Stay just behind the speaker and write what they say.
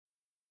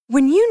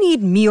When you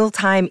need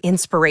mealtime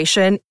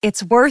inspiration,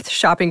 it's worth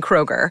shopping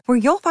Kroger, where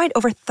you'll find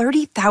over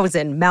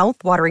 30,000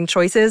 mouth-watering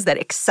choices that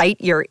excite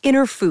your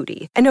inner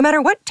foodie. And no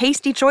matter what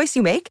tasty choice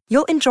you make,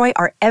 you'll enjoy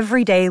our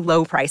everyday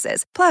low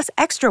prices, plus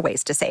extra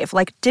ways to save,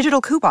 like digital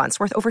coupons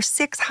worth over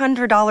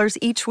 $600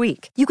 each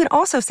week. You can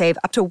also save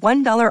up to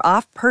 $1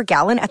 off per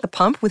gallon at the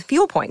pump with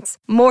fuel points.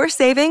 More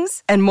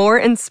savings and more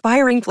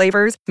inspiring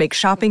flavors make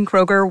shopping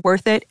Kroger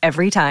worth it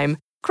every time.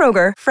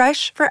 Kroger,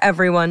 fresh for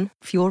everyone.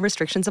 Fuel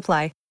restrictions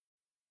apply.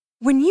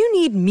 When you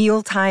need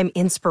mealtime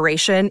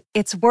inspiration,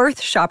 it's worth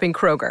shopping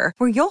Kroger,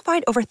 where you'll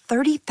find over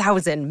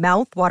 30,000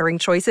 mouth-watering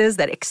choices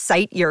that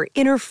excite your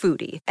inner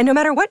foodie. And no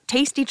matter what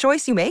tasty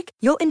choice you make,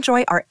 you'll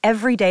enjoy our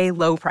everyday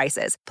low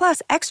prices,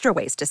 plus extra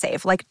ways to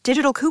save, like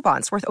digital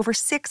coupons worth over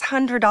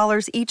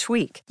 $600 each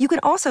week. You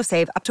can also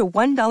save up to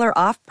 $1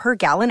 off per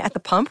gallon at the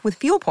pump with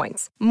fuel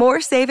points.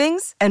 More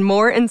savings and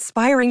more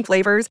inspiring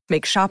flavors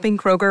make shopping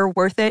Kroger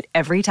worth it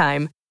every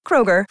time.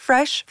 Kroger,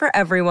 fresh for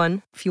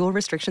everyone. Fuel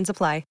restrictions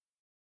apply.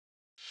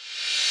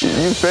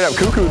 You straight up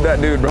cuckooed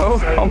that dude, bro.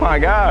 Oh my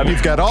God.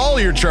 You've got all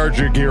your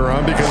Charger gear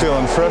on because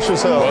feeling fresh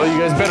as hell. Well, you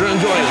guys better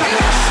enjoy it.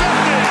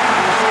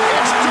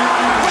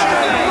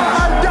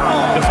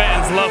 The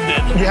fans loved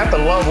it. You have to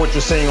love what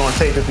you're seeing on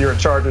tape if you're a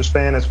Chargers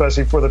fan,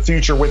 especially for the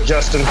future with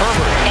Justin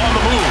Herbert. On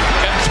the move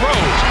and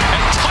throws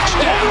and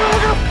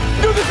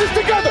touchdown. Do this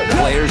together.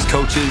 Players,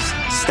 coaches,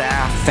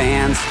 staff,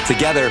 fans,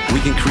 together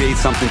we can create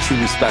something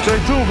truly special.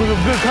 Stay tuned for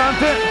some good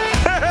content.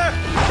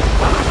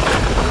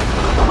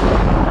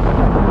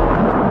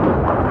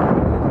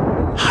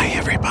 Hi,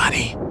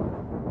 everybody.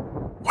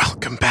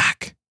 Welcome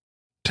back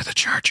to the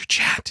Charger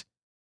Chat.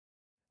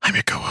 I'm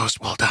your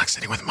co-host, Will Doc,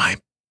 sitting with my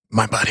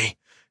buddy,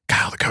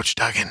 Kyle the Coach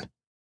Duggan.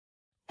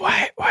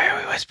 Why are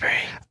we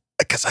whispering?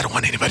 Because I don't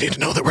want anybody to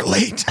know that we're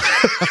late.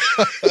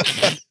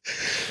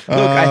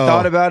 Look, I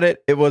thought about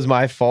it. It was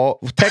my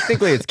fault.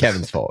 Technically, it's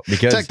Kevin's fault.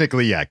 Because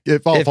technically, yeah.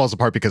 It all falls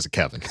apart because of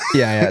Kevin.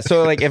 Yeah.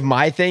 So, like, if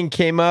my thing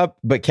came up,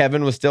 but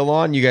Kevin was still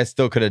on, you guys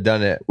still could have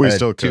done it. We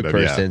still could have,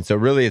 yeah. So,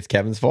 really, it's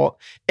Kevin's fault.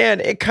 And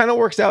it kind of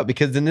works out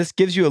because then this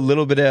gives you a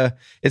little bit of,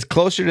 it's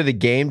closer to the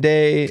game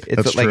day. It's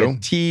That's like true. a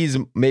tease.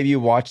 Maybe you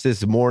watch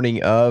this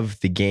morning of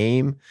the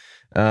game.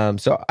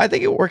 So I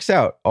think it works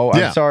out. Oh,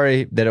 Yeah. I'm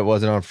sorry that it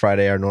wasn't on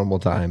Friday, our normal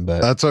time,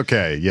 but That's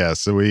okay. Yeah.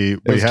 So we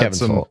was had Kevin's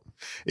some. fault.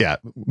 Yeah.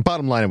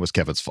 Bottom line, it was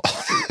Kevin's fault.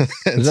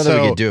 There's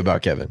nothing we can do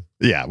about Kevin.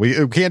 Yeah,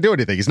 we can't do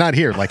anything. He's not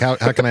here. Like, how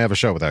can I have a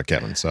show without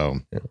Kevin? So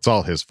it's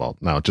all his fault.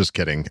 No, just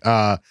kidding.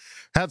 Had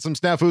some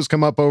snafus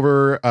come up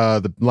over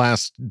the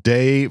last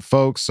day,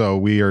 folks. So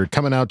we are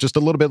coming out just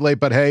a little bit late,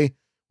 but hey,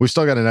 we've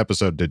still got an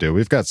episode to do.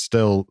 We've got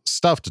still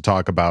stuff to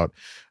talk about.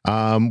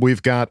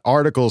 We've got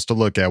articles to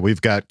look at.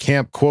 We've got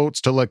camp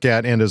quotes to look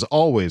at. And as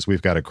always,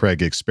 we've got a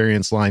Craig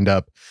experience lined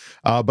up.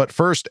 But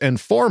first and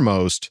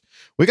foremost,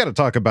 we got to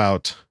talk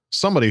about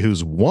somebody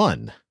who's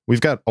won.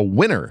 We've got a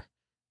winner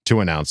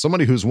to announce,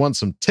 somebody who's won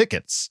some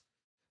tickets.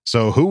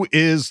 So who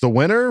is the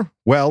winner?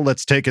 Well,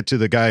 let's take it to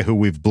the guy who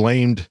we've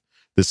blamed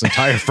this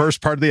entire first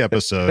part of the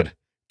episode,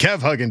 Kev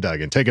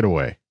Huggenduggen. Take it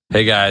away.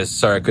 Hey guys,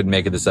 sorry I couldn't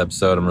make it this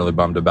episode. I'm really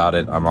bummed about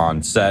it. I'm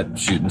on set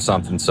shooting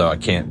something, so I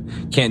can't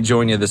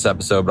join you this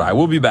episode, but I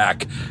will be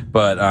back.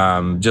 But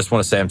just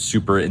want to say I'm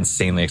super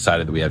insanely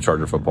excited that we have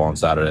Charger football on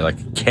Saturday.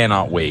 Like,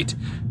 cannot wait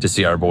to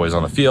see our boys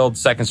on the field.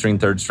 Second string,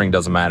 third string,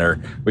 doesn't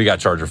matter. We got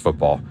Charger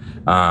football.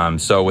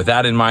 So with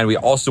that in mind, we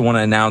also want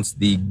to announce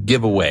the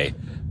giveaway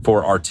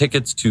for our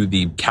tickets to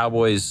the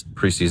Cowboys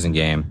preseason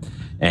game.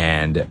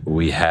 And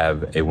we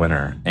have a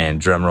winner. And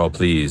drum roll,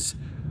 please.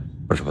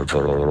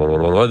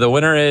 The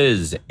winner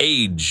is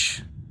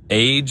Age.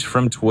 Age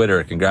from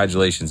Twitter.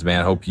 Congratulations,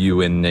 man. Hope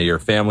you and your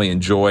family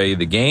enjoy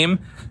the game.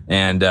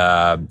 And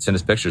send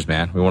us pictures,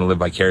 man. We want to live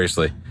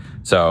vicariously.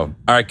 So,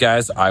 all right,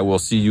 guys. I will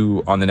see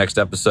you on the next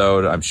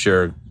episode. I'm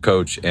sure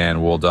Coach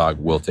and Wool Dog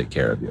will take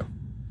care of you.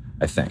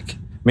 I think.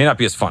 May not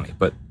be as funny,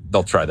 but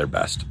they'll try their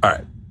best. All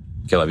right.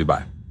 Okay, love you.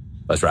 Bye.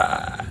 Let's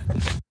ride.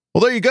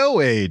 Well, there you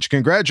go, Age.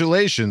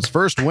 Congratulations.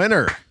 First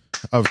winner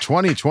of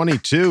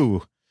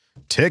 2022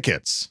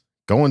 tickets.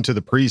 Going to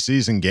the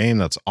preseason game.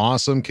 That's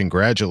awesome.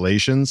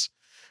 Congratulations.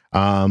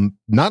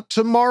 Not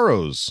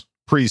tomorrow's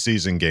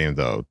preseason game,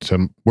 though.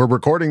 We're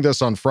recording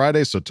this on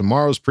Friday, so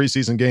tomorrow's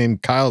preseason game,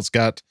 Kyle's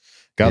got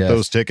Yes.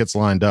 those tickets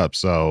lined up.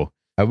 So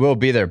I will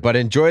be there, but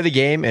enjoy the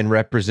game and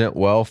represent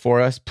well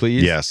for us,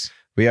 please. yes.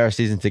 We are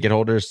season ticket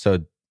holders,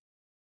 so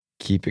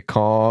keep it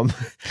calm.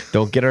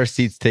 Don't get our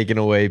seats taken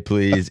away,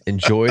 please.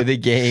 Enjoy the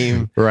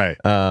game. Right.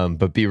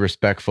 But be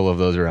respectful of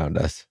those around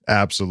us.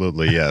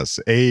 Absolutely, yes.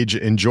 Age,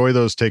 enjoy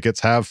those tickets.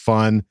 Have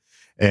fun.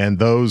 And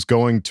those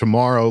going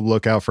tomorrow,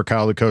 look out for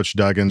Kyle the Coach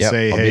Duggan. Yep,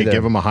 Say, I'll hey, be there.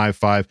 give him a high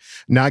five.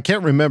 Now, I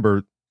can't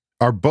remember.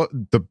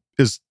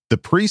 Is the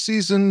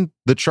preseason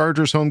the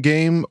Chargers home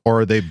game,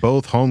 or are they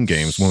both home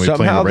games when we play in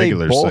Somehow the they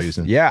regular both-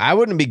 season? Yeah, I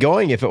wouldn't be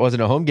going if it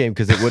wasn't a home game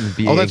because it wouldn't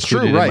be. Oh, that's true,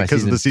 included in right? my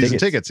Because of the season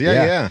tickets.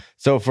 Yeah.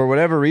 So for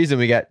whatever reason,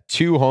 we got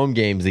 2 home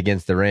games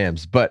against the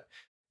Rams, but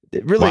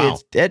it really, Wow.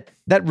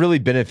 that really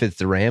benefits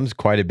the Rams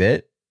quite a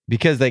bit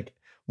because, like,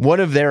 one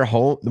of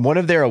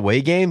their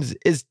away games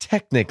is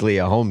technically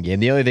a home game.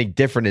 The only thing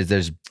different is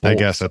there's I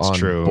guess that's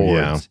true. Boards.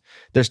 Yeah.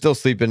 They're still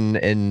sleeping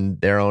in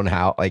their own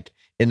house, like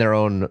in their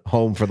own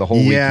home for the whole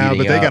week. Yeah,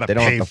 but they got to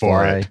pay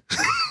for it.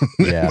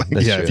 Yeah,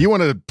 that's yeah. true. If you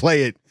want to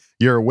play it,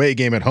 your away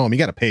game at home, you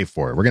got to pay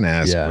for it. We're going to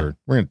ask Yeah.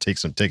 we're going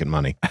to take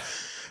money.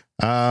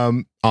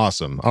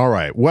 Awesome. All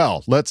right.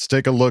 Well, let's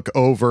take a look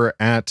over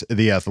at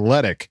The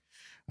Athletic.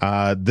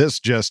 This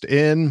just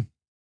in.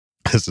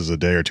 This is a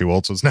day or two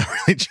old, so it's not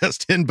really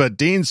just in, but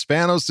Dean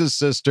Spanos'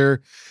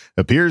 sister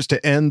appears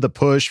to end the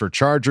push for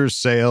Chargers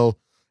sale,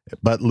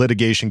 but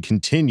litigation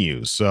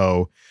continues.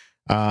 So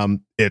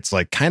it's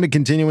like kind of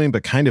continuing,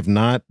 but kind of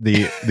not.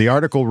 The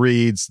article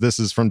reads, this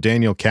is from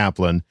Daniel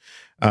Kaplan.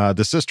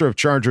 The sister of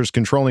Chargers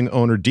controlling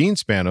owner Dean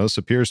Spanos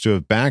appears to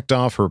have backed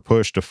off her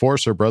push to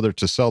force her brother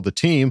to sell the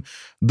team,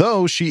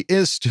 though she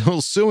is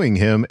still suing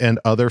him and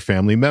other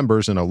family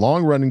members in a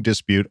long-running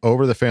dispute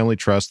over the family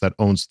trust that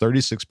owns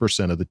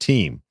 36% of the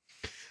team.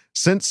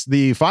 Since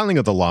the filing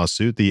of the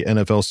lawsuit, the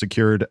NFL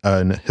secured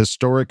an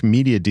historic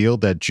media deal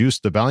that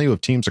juiced the value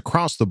of teams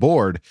across the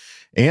board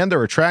and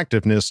their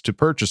attractiveness to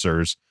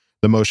purchasers.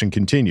 The motion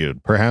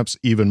continued. Perhaps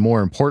even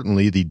more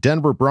importantly, the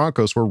Denver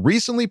Broncos were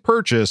recently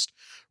purchased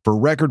for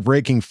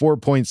record-breaking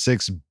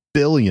 $4.6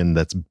 billion,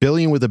 that's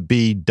billion with a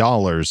B,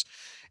 dollars.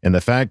 And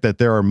the fact that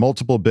there are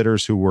multiple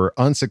bidders who were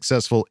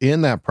unsuccessful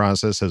in that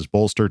process has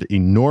bolstered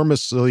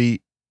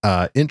enormously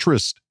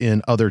interest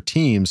in other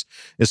teams,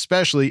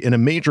 especially in a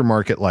major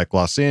market like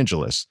Los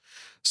Angeles.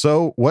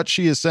 So what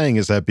she is saying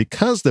is that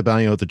because the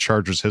value of the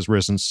Chargers has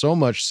risen so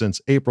much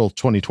since April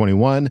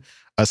 2021,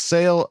 a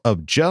sale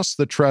of just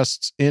the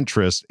trust's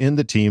interest in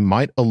the team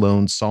might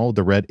alone solve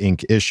the red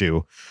ink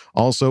issue.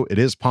 Also, it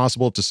is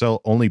possible to sell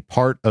only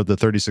part of the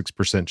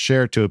 36%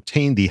 share to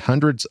obtain the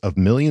hundreds of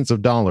millions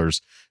of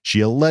dollars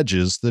she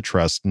alleges the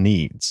trust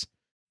needs.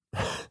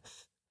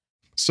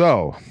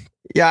 So,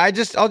 yeah,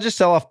 I'll just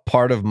sell off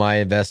part of my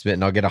investment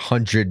and I'll get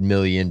 $100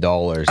 million.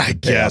 I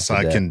guess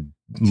I can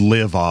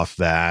live off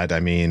that. I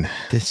mean,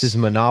 this is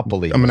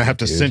monopoly. I'm going to have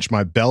to cinch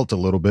my belt a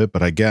little bit,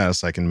 but I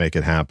guess I can make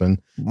it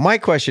happen. My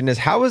question is,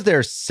 how is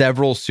there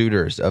several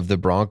suitors of the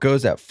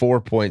Broncos at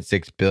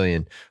 $4.6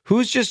 billion?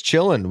 Who's just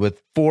chilling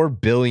with $4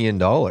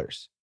 billion? I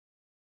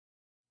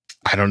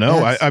don't know.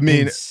 That's I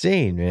mean,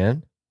 insane,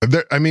 man.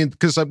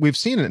 Because we've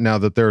seen it now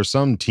that there are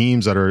some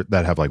teams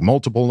that have like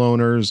multiple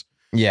owners.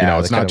 Yeah,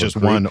 it's not just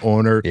one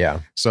owner.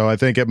 Yeah. So I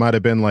think it might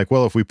have been like,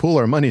 well, if we pool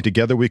our money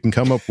together, we can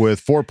come up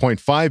with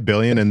 $4.5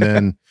 billion. And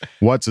then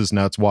what's his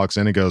nuts walks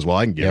in and goes, well,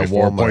 I can give you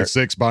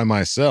 4.6 by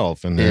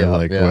myself. And they're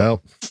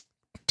well,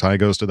 tie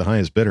goes to the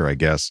highest bidder, I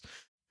guess.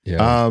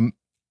 Yeah.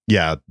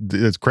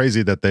 It's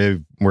crazy that they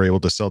were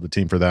able to sell the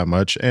team for that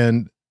much.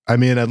 And I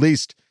mean, at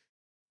least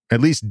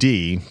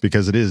D,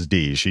 because it is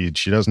D, she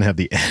doesn't have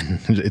the N.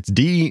 It's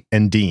D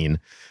and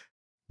Dean,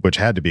 which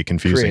had to be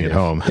confusing at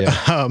home.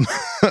 Yeah.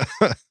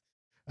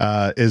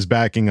 Is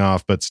backing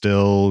off, but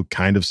still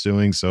kind of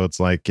suing. So it's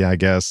like, yeah, I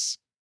guess.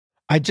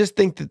 I just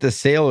think that the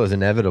sale is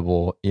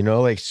inevitable,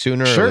 like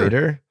sooner or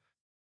later.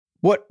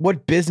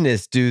 What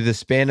business do the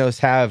Spanos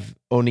have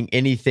owning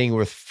anything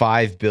worth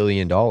 $5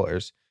 billion?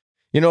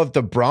 If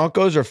the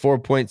Broncos are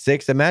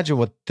 4.6, imagine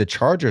what the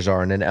Chargers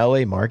are in an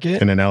LA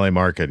market. In an LA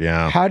market,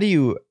 yeah. How do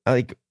you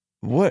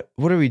what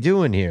are we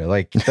doing here?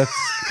 That's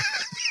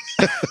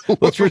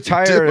let's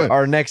retire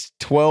our next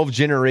 12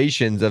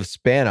 generations of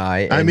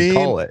Spani and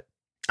call it.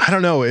 I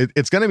don't know.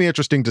 It's going to be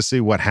interesting to see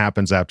what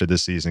happens after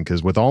this season,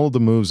 because with all of the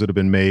moves that have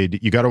been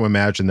made, you got to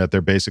imagine that they're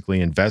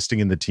basically investing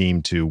in the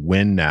team to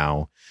win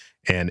now.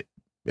 And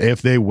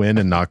if they win,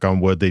 and knock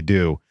on wood, they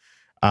do,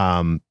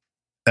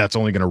 that's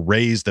only going to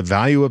raise the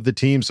value of the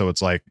team. So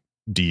it's like,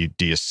 do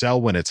you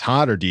sell when it's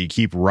hot, or do you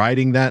keep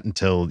riding that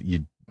until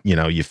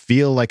you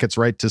feel like it's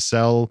right to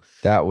sell?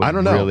 I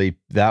don't know.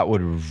 That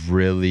would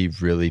really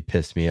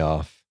piss me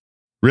off.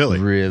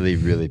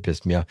 Really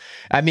piss me off.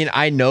 I mean,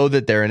 I know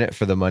that they're in it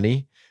for the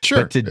money.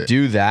 Sure. But to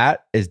do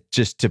that is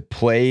just to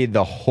play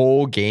the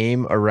whole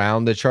game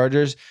around the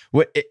Chargers.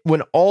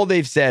 When all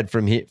they've said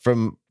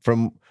from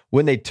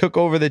when they took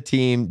over the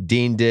team,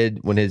 Dean did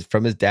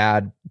from his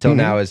dad till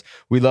now is,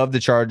 we love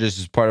the Chargers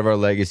as part of our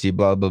legacy,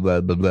 blah, blah,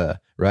 blah, blah, blah.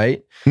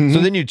 Right? Mm-hmm. So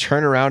then you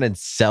turn around and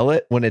sell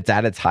it when it's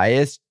at its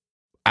highest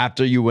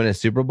after you win a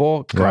Super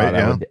Bowl. God, right?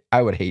 Yeah.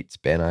 I would hate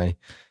Spani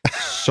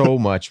so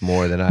much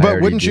more than I but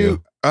already wouldn't do.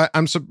 You?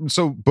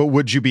 But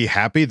would you be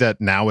happy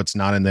that now it's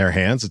not in their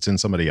hands? It's in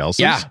somebody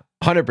else's? Yeah,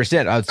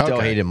 100%. I would still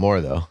hate him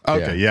more, though.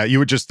 Okay, yeah. You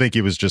would just think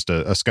he was just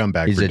a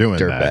scumbag for doing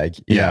that.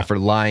 Yeah, for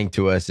lying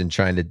to us and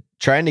trying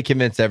to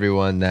convince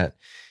everyone that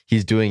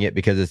he's doing it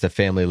because it's a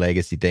family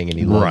legacy thing and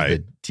he loves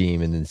the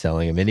team, and then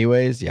selling him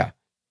anyways. Yeah,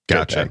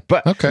 gotcha.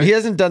 But he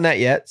hasn't done that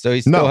yet, so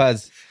he still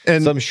has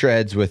some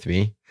shreds with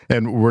me.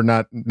 And we're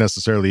not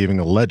necessarily even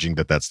alleging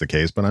that that's the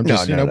case, but I'm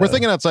just, we're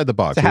thinking outside the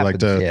box. We like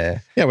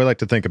to, we like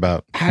to think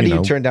about how do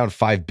you turn down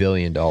 $5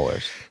 billion?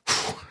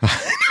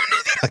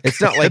 It's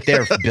not like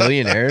they're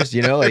billionaires,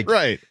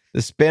 right.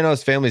 The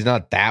Spanos family's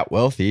not that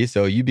wealthy.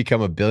 So you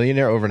become a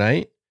billionaire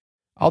overnight.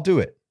 I'll do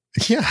it.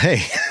 Yeah.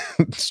 Hey,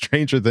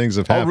 stranger things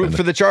have I'll happened. root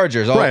for the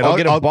Chargers. I'll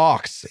get a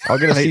box. I'll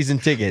get a season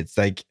tickets.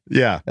 Like,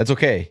 yeah, that's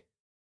okay.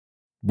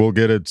 We'll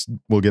get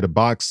a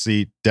box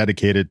seat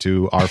dedicated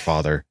to our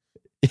father,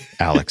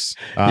 Alex.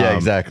 Yeah,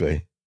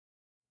 exactly.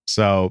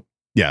 So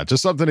yeah,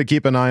 just something to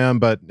keep an eye on,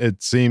 but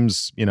it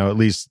seems, at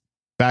least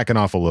backing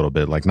off a little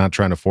bit, like not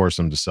trying to force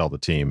him to sell the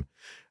team.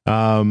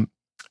 And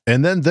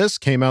then this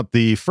came out,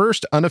 the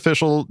first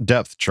unofficial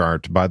depth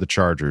chart by the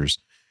Chargers.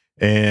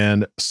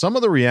 And some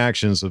of the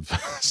reactions of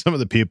some of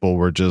the people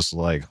were just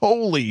like,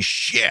 holy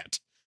shit,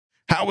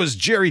 how is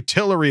Jerry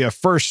Tillery a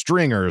first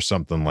stringer or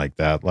something like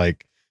that?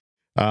 Like,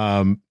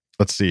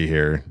 let's see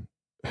here.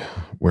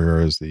 Where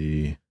is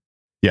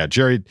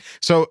Jerry.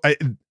 So I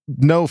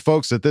know,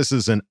 folks, that this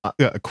is a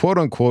quote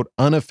unquote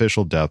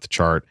unofficial depth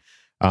chart.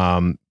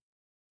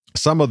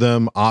 Some of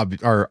them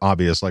are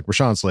obvious, like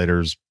Rashawn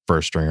Slater's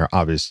first stringer,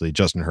 obviously.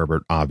 Justin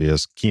Herbert,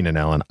 obvious. Keenan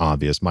Allen,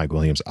 obvious. Mike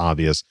Williams,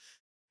 obvious.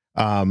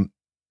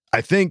 I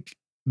think,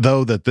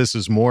 though, that this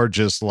is more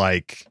just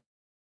like,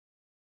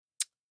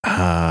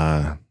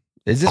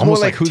 is this more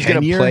like who's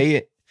going to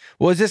play?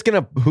 Well, is this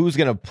who's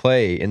going to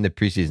play in the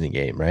preseason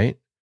game, right?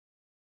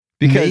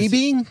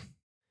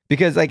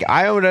 Because like,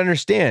 I would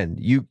understand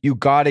you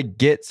got to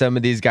get some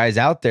of these guys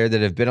out there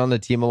that have been on the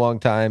team a long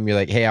time. You're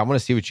like, hey, I want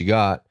to see what you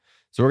got.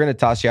 So we're going to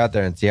toss you out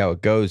there and see how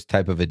it goes,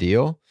 type of a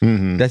deal.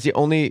 Mm-hmm. That's the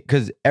only,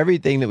 because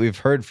everything that we've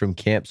heard from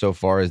camp so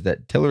far is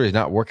that Tillery's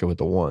not working with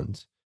the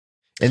ones.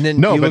 And then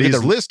but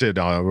he's listed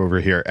over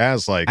here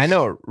as like, I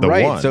know,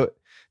 right? One. So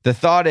the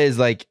thought is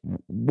like,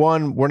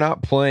 one, we're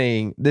not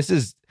playing.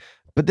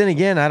 But then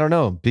again, I don't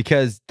know,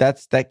 because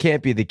that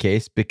can't be the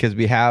case, because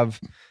we have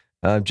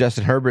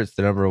Justin Herbert's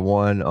the number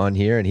one on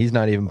here, and he's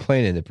not even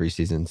playing in the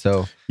preseason.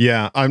 So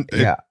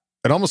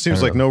it almost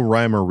seems like no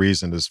rhyme or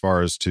reason as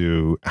far as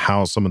to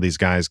how some of these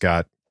guys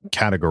got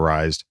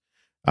categorized.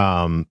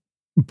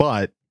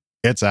 But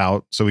it's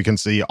out, so we can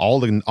see all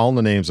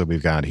the names that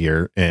we've got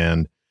here,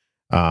 and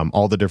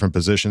all the different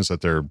positions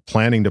that they're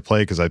planning to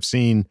play. Because I've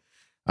seen,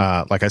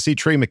 I see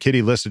Trey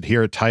McKitty listed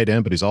here at tight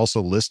end, but he's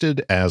also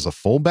listed as a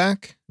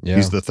fullback. Yeah.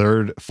 He's the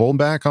third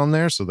fullback on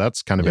there, so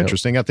that's kind of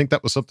interesting. I think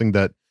that was something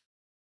that,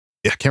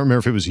 I can't remember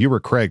if it was you or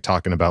Craig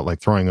talking about, like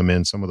throwing them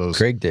in some of those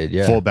Craig did,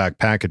 fullback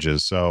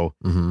packages. So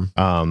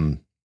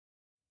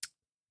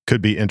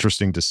could be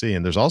interesting to see.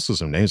 And there's also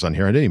some names on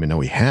here I didn't even know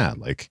we had,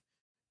 like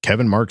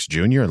Kevin Marks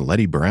Jr. and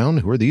Letty Brown.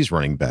 Who are these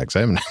running backs?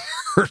 I haven't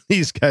heard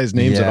these guys'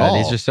 names at all.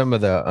 These are some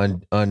of the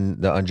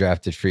the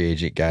undrafted free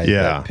agent guys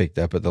that picked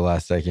up at the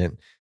last second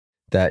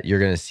that you're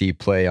going to see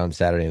play on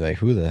Saturday. Like,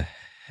 who the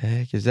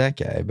heck is that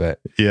guy? But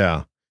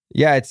yeah,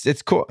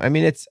 it's cool. I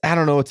mean, I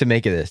don't know what to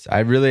make of this. I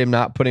really am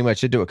not putting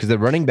much into it, because the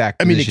running back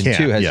position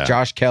too has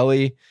Josh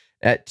Kelly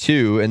at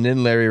 2, and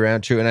then Larry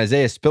Roundtree, and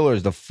Isaiah Spiller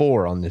is the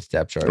 4 on this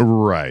depth chart.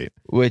 Right.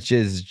 Which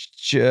is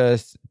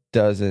just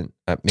doesn't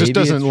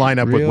line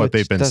up with what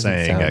they've been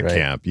saying at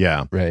camp.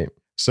 Yeah. Right.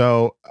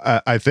 So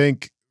I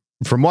think,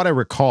 from what I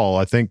recall,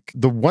 I think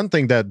the one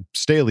thing that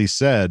Staley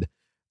said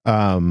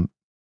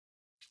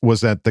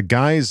was that the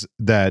guys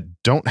that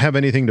don't have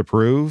anything to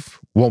prove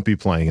won't be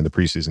playing in the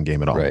preseason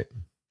game at all. Right.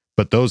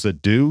 But those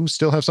that do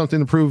still have something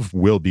to prove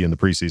will be in the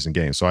preseason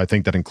game. So I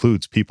think that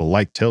includes people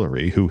like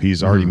Tillery, who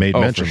he's already made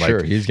mention. For sure.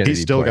 Like,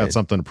 he's still got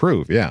something to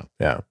prove. Yeah.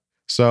 Yeah.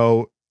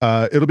 So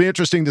it'll be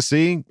interesting to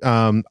see.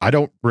 I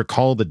don't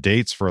recall the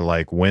dates for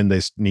like when they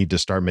need to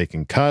start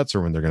making cuts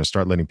or when they're going to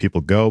start letting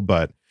people go,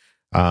 but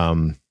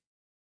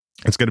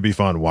it's going to be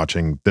fun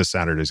watching this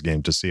Saturday's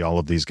game to see all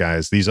of these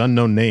guys, these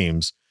unknown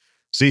names,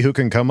 see who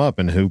can come up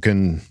and who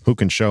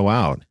can show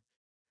out.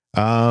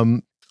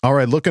 All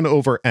right, looking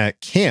over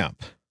at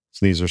camp.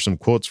 So these are some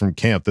quotes from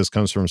camp. This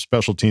comes from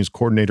special teams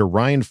coordinator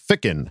Ryan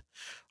Ficken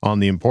on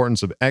the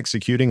importance of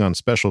executing on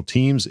special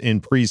teams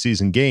in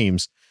preseason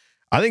games.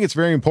 I think it's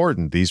very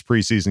important, these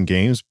preseason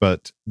games,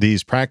 but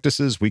these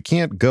practices, we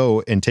can't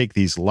go and take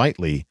these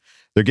lightly.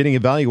 They're getting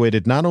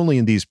evaluated not only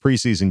in these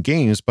preseason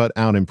games, but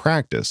out in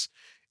practice.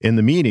 In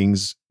the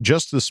meetings,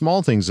 just the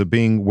small things of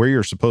being where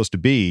you're supposed to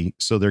be,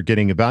 so they're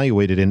getting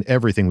evaluated in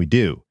everything we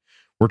do.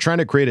 We're trying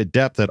to create a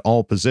depth at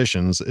all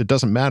positions. It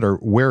doesn't matter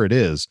where it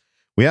is.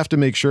 We have to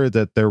make sure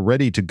that they're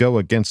ready to go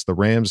against the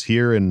Rams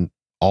here in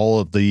all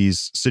of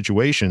these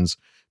situations,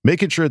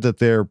 making sure that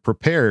they're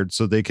prepared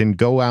so they can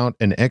go out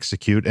and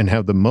execute and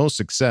have the most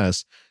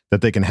success that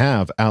they can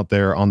have out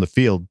there on the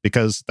field,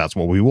 because that's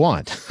what we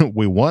want.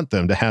 We want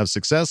them to have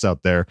success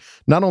out there,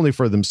 not only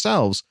for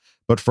themselves,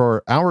 but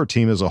for our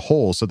team as a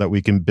whole, so that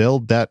we can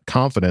build that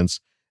confidence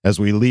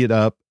as we lead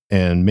up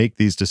and make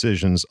these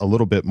decisions a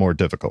little bit more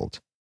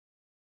difficult.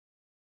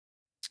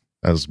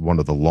 That was one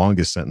of the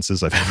longest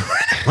sentences I've ever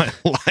read in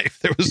my life.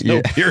 There was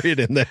no period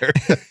in there.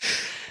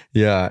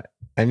 Yeah.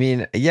 I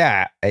mean,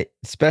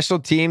 special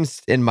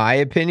teams, in my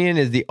opinion,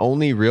 is the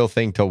only real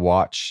thing to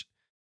watch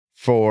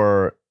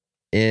for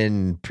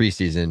in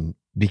preseason,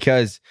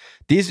 because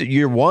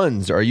your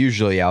ones are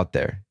usually out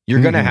there.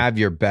 You're going to have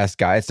your best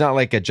guy. It's not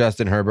like a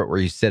Justin Herbert where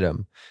you sit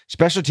him.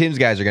 Special teams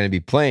guys are going to be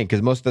playing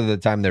because most of the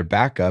time they're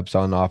backups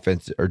on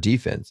offense or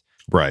defense.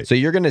 Right. So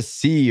you're going to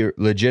see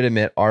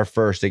legitimate our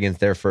first against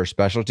their first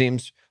special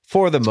teams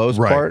for the most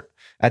part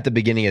at the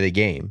beginning of the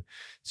game.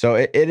 So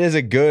it is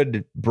a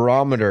good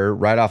barometer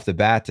right off the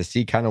bat to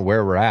see kind of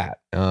where we're at.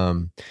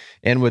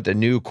 And with the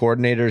new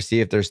coordinator,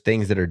 see if there's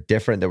things that are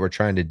different that we're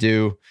trying to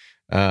do.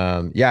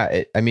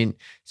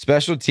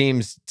 Special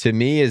teams to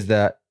me is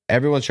that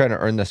everyone's trying to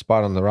earn the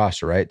spot on the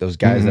roster, right? Those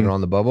guys that are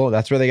on the bubble,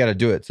 that's where they got to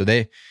do it. So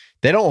they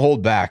don't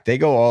hold back. They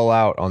go all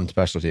out on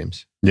special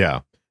teams. Yeah.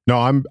 No,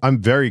 I'm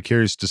very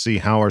curious to see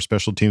how our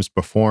special teams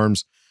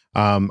performs.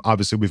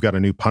 Obviously, we've got a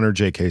new punter,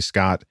 J.K.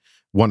 Scott.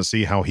 Want to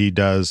see how he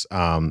does,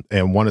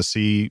 and want to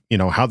see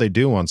how they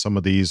do on some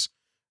of these,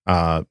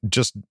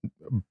 just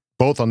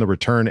both on the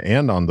return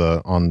and on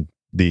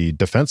the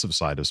defensive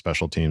side of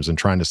special teams, and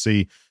trying to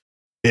see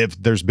if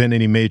there's been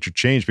any major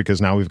change, because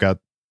now we've got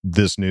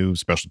this new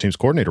special teams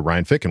coordinator,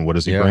 Ryan Ficken. What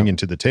is he bringing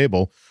to the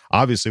table?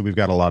 Obviously, we've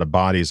got a lot of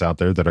bodies out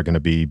there that are going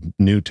to be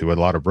new to it,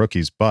 a lot of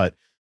rookies, but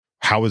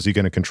how is he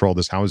going to control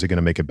this? How is he going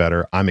to make it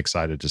better? I'm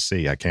excited to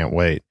see. I can't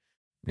wait.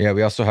 Yeah,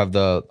 we also have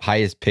the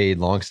highest paid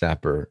long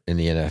snapper in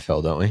the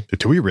NFL, don't we?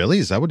 Do we really?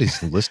 Is that what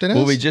he's listed as?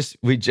 Well, we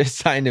just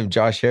signed him,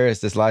 Josh Harris,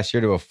 this last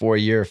year to a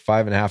 4-year,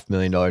 $5.5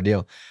 million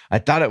deal. I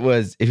thought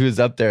he was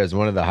up there as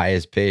one of the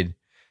highest paid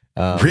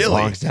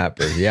long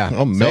snappers. Yeah.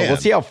 Oh, man. So we'll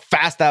see how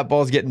fast that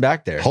ball's getting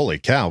back there. Holy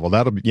cow. Well,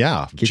 that'll be,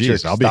 yeah. Get your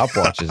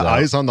stopwatches out.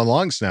 Eyes on the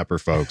long snapper,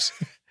 folks.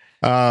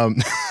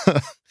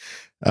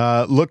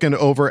 Looking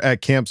over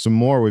at camp some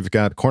more, we've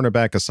got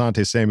cornerback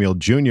Asante Samuel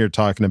Jr.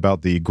 talking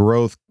about the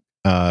growth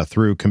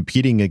through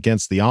competing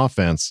against the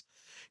offense.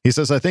 He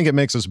says, I think it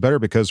makes us better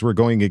because we're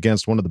going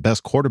against one of the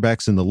best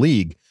quarterbacks in the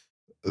league,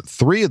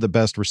 3 of the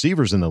best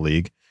receivers in the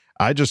league.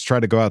 I just try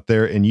to go out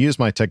there and use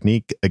my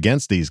technique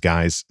against these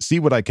guys, see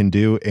what I can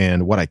do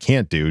and what I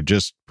can't do,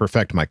 just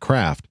perfect my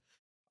craft.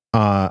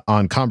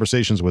 On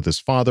conversations with his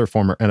father,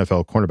 former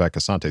NFL cornerback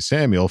Asante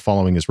Samuel,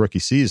 following his rookie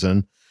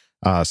season,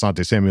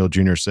 Asante Samuel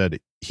Jr. said,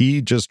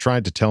 he just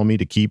tried to tell me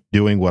to keep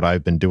doing what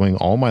I've been doing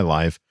all my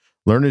life.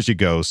 Learn as you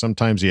go.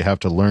 Sometimes you have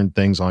to learn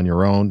things on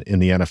your own in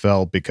the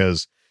NFL,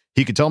 because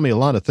he could tell me a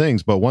lot of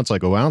things, but once I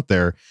go out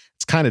there,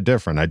 it's kind of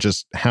different. I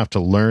just have to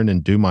learn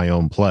and do my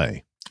own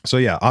play. So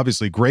yeah,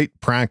 obviously great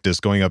practice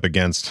going up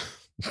against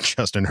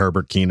Justin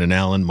Herbert, Keenan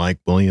Allen, Mike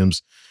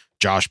Williams,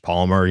 Josh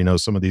Palmer,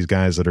 some of these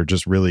guys that are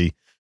just really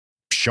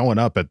showing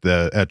up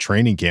at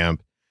training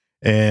camp,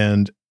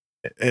 and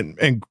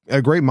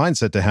a great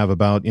mindset to have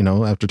about,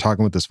 after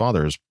talking with his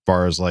father, as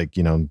far as like,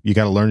 you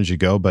got to learn as you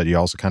go, but you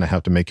also kind of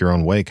have to make your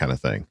own way kind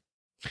of thing.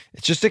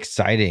 It's just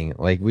exciting.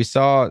 Like, we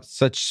saw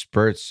such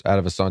spurts out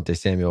of Asante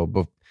Samuel,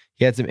 but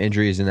he had some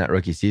injuries in that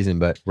rookie season,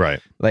 but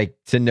like,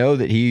 to know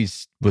that he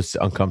was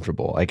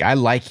uncomfortable. Like, I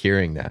like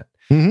hearing that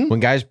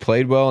when guys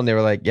played well and they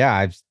were like,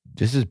 yeah,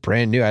 this is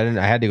brand new. I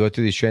had to go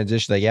through these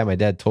transitions. Like, yeah, my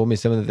dad told me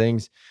some of the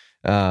things.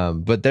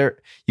 But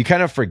you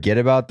kind of forget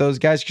about those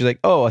guys, because you're like,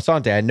 oh,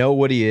 Asante, I know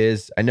what he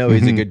is. I know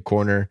he's a good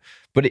corner,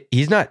 but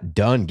he's not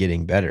done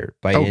getting better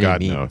by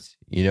any means.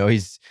 No.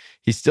 He's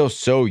still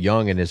so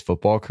young in his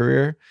football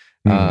career,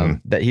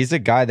 that he's a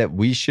guy that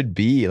we should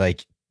be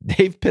like,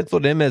 they've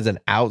penciled him as an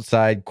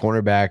outside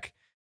cornerback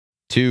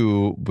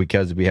too,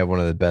 because we have one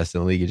of the best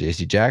in the league,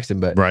 JC Jackson,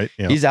 but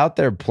he's out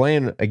there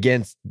playing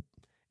against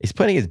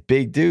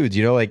big dudes,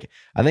 like,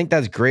 I think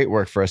that's great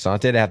work for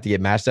Asante to have to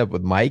get matched up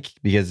with Mike,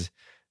 because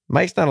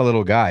Mike's not a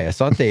little guy.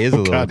 Asante is a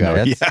little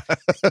guy.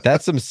 No.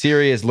 That's some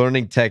serious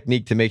learning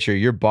technique to make sure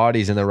your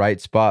body's in the right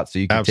spot so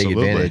you can take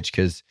advantage,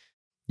 because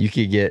you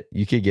could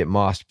get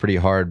mossed pretty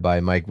hard by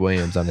Mike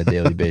Williams on a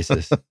daily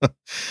basis.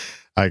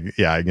 I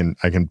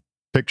can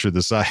picture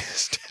the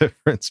size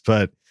difference,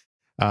 but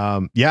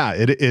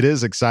it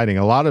is exciting.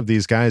 A lot of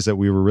these guys that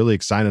we were really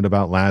excited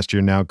about last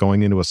year now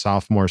going into a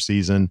sophomore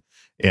season,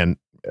 and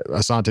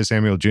Asante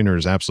Samuel Jr.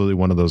 is absolutely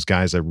one of those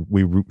guys that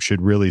we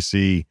should really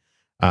see.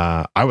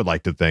 I would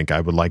like to think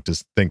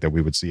that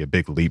we would see a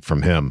big leap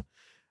from him.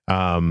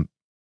 And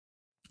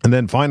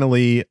then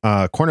finally,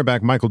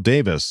 cornerback Michael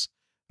Davis,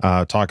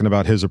 talking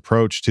about his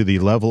approach to the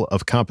level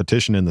of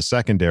competition in the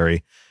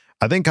secondary.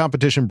 I think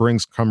competition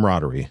brings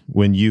camaraderie.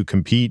 When you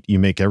compete, you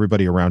make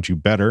everybody around you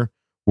better.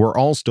 We're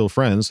all still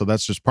friends, so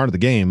that's just part of the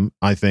game,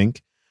 I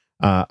think.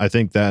 I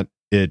think that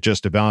it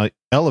just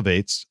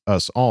elevates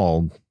us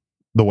all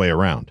the way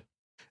around.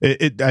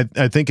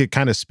 I think it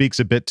kind of speaks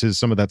a bit to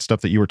some of that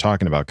stuff that you were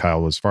talking about,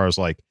 Kyle, as far as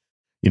like,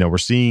 we're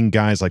seeing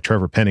guys like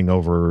Trevor Penning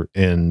over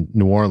in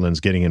New Orleans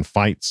getting in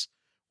fights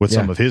with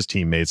some of his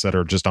teammates that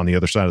are just on the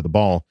other side of the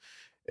ball.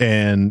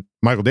 And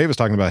Michael Davis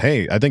talking about,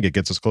 hey, I think it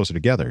gets us closer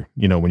together.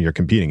 When you're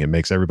competing, it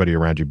makes everybody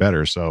around you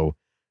better. So,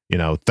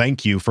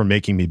 thank you for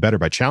making me better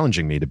by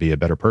challenging me to be a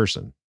better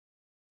person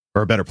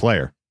or a better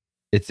player.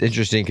 It's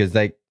interesting because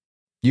like,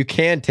 you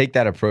can take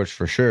that approach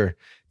for sure.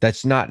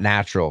 That's not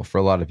natural for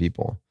a lot of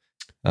people.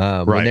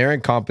 When they're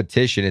in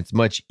competition, it's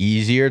much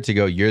easier to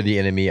go, you're the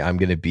enemy, I'm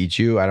going to beat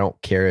you. I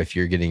don't care if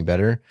you're getting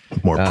better.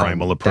 More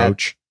primal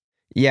approach.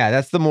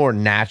 That's the more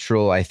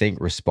natural, I think,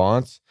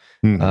 response.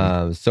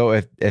 So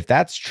if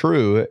that's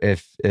true,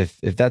 if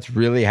that's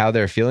really how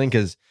they're feeling,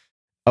 because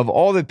of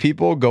all the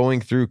people going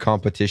through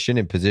competition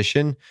and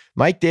position,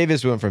 Mike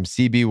Davis went from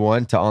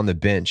CB1 to on the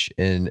bench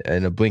in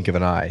a blink of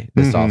an eye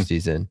this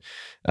offseason.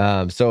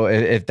 So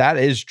if that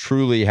is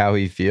truly how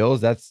he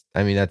feels, that's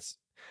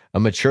a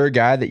mature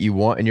guy that you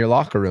want in your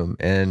locker room.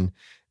 And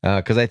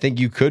because I think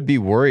you could be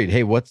worried,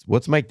 hey,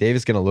 what's Mike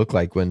Davis going to look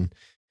like when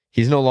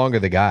he's no longer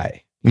the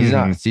guy? He's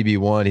not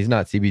CB1. He's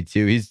not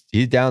CB2.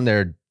 He's down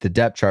there, the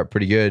depth chart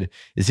pretty good.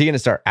 Is he going to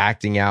start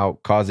acting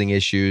out, causing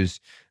issues,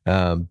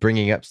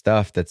 bringing up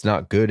stuff that's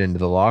not good into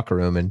the locker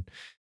room? And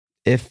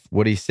if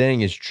what he's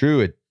saying is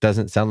true, it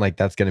doesn't sound like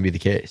that's going to be the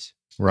case.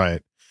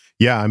 Right.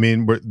 Yeah. I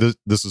mean,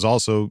 this is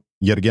also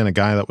yet again a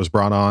guy that was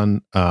brought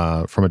on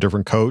from a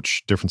different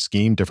coach, different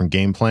scheme, different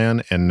game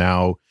plan. And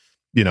now,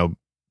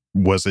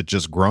 was it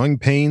just growing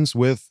pains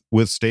with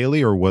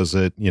Staley, or was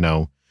it,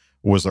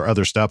 was there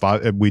other stuff?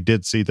 We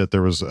did see that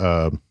there was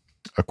a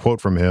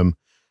quote from him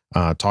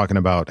talking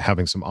about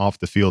having some off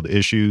the field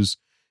issues,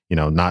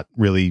 not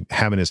really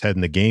having his head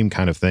in the game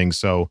kind of thing.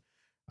 So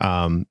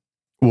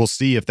we'll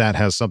see if that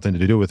has something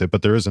to do with it.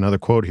 But there is another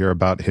quote here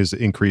about his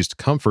increased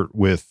comfort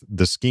with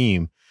the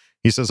scheme.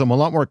 He says, "I'm a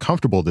lot more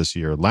comfortable this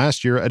year.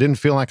 Last year, I didn't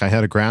feel like I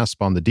had a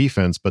grasp on the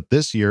defense, but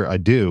this year I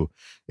do.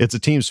 It's a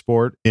team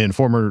sport. In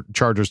former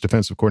Chargers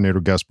defensive coordinator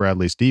Gus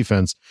Bradley's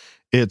defense,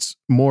 it's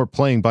more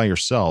playing by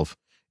yourself.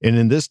 And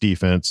in this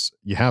defense,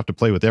 you have to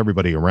play with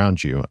everybody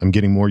around you. I'm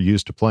getting more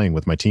used to playing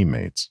with my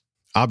teammates."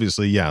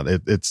 Obviously, yeah,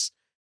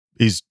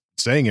 he's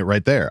saying it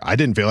right there. I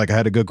didn't feel like I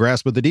had a good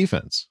grasp of the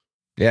defense.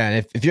 Yeah,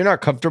 and if you're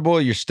not comfortable,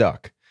 you're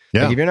stuck.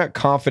 Yeah. Like if you're not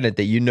confident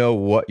that you know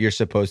what you're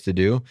supposed to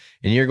do,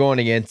 and you're going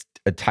against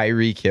a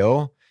Tyreek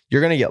Hill,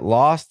 you're going to get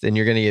lost and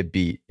you're going to get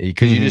beat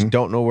because you just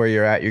don't know where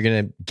you're at. You're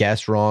going to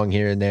guess wrong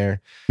here and there.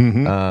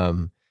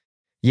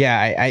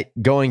 I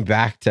going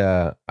back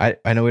to,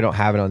 I know we don't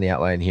have it on the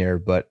outline here,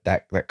 but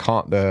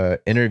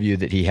the interview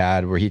that he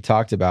had where he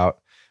talked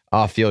about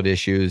off-field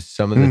issues,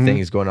 some of the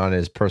things going on in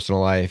his personal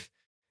life.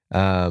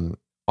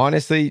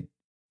 Honestly,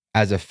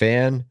 as a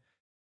fan,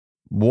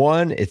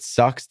 one, it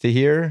sucks to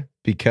hear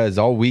because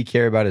all we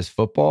care about is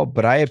football,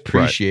 but I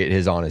appreciate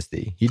his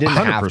honesty. He didn't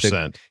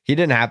 100%. He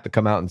didn't have to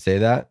come out and say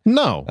that.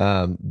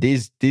 No.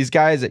 These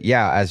guys,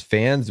 as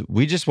fans,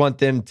 we just want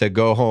them to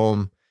go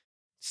home,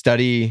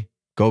 study,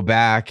 go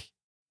back,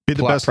 be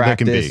the best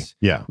practice, they can be.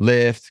 Yeah.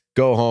 Lift,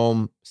 go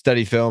home,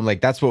 study film.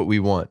 Like that's what we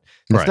want.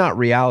 It's not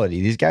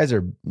reality. These guys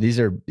are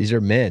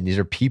men. These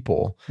are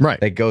people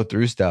that go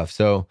through stuff.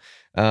 So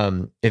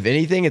if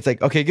anything, it's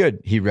like, okay,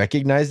 good. He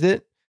recognized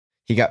it.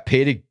 He got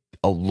paid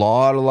a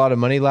lot of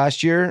money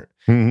last year.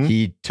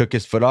 He took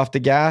his foot off the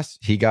gas.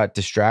 He got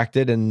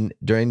distracted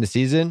during the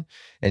season,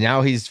 and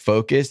now he's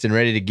focused and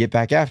ready to get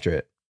back after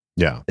it.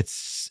 Yeah.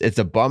 It's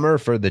a bummer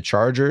for the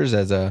Chargers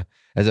as a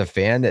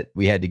fan that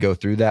we had to go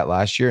through that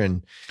last year,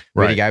 and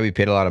the guy we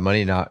paid a lot of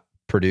money not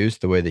produce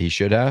the way that he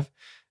should have.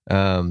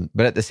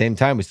 But at the same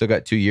time, we still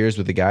got 2 years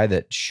with a guy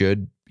that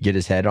should get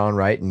his head on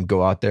right and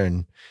go out there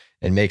and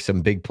make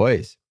some big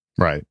plays.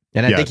 Right.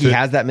 And I think he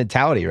has that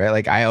mentality, right?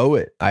 Like I owe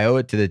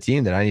it to the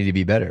team that I need to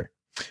be better.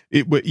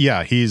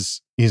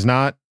 He's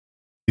not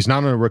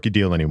on a rookie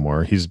deal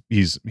anymore. He's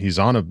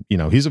on a,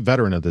 he's a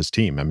veteran of this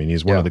team. I mean,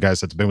 he's one of the guys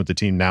that's been with the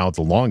team now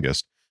the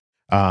longest.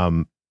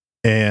 And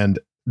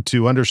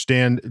to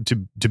understand,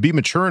 to be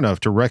mature enough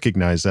to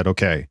recognize that,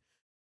 okay,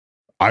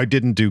 I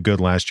didn't do good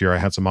last year. I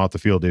had some off the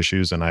field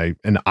issues and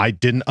I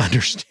didn't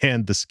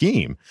understand the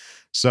scheme.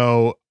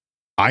 So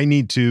I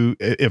need to,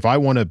 if I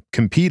want to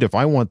compete, if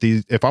I want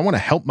to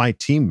help my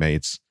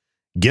teammates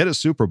get a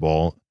Super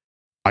Bowl,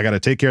 I got to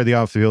take care of the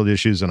off the field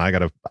issues and I got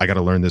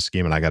to learn this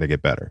scheme and I got to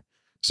get better.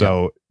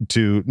 So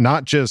to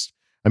not just,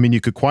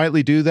 you could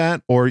quietly do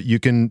that, or you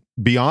can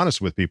be honest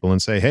with people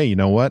and say, hey, you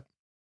know what?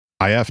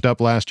 I effed up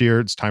last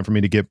year. It's time for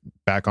me to get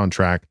back on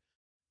track.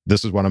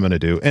 This is what I'm going to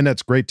do. And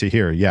that's great to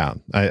hear. Yeah.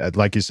 I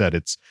like you said,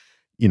 it's,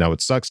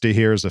 it sucks to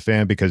hear as a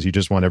fan because you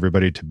just want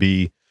everybody to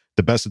be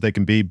the best that they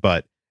can be.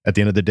 But at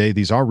the end of the day,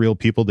 these are real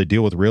people. They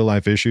deal with real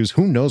life issues.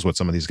 Who knows what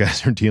some of these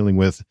guys are dealing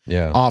with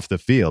off the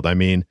field? I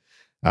mean,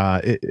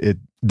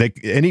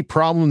 any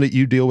problem that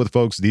you deal with,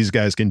 folks, these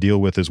guys can deal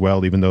with as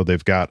well. Even though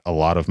they've got a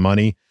lot of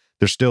money,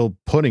 they're still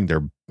putting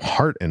their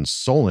heart and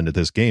soul into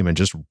this game and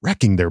just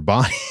wrecking their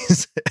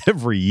bodies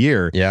every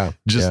year. Yeah.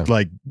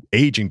 Like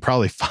aging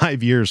probably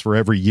 5 years for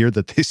every year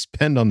that they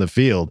spend on the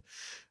field.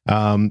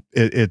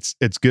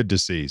 It's good to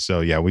see. So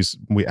yeah,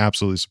 we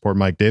absolutely support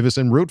Mike Davis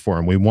and root for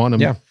him. We want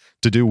him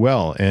to do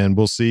well, and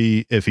we'll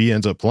see if he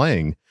ends up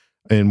playing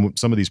in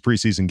some of these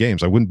preseason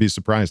games. I wouldn't be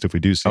surprised if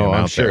we do see him out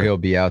there. I'm sure he'll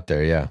be out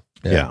there.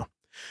 Yeah.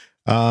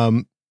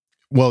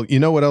 Well, you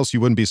know what else you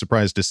wouldn't be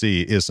surprised to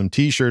see is some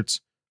t-shirts,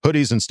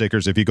 hoodies, and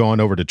stickers. If you go on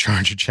over to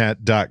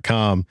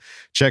chargerchat.com,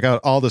 check out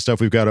all the stuff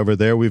we've got over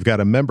there. We've got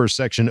a member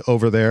section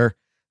over there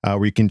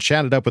where you can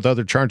chat it up with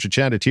other Charger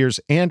Chatteteers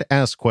and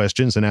ask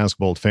questions and ask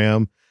Bolt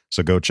Fam.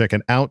 So go check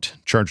it out,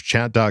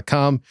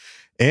 chargerchat.com.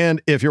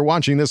 And if you're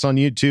watching this on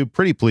YouTube,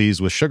 pretty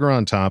please, with sugar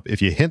on top,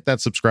 if you hit that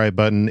subscribe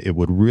button, it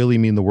would really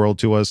mean the world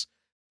to us.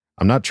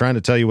 I'm not trying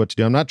to tell you what to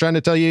do. I'm not trying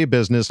to tell you your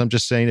business. I'm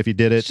just saying if you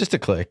did it. It's just a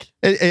click.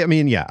 I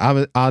mean,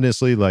 yeah,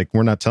 honestly, like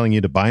we're not telling you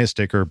to buy a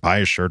sticker, buy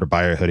a shirt, or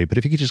buy a hoodie, but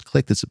if you could just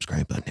click the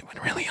subscribe button, it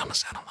would really help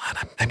us out a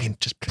lot. I mean,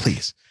 just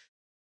please.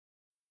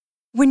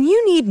 When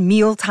you need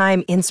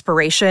mealtime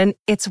inspiration,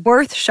 it's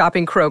worth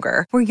shopping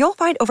Kroger, where you'll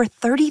find over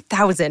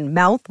 30,000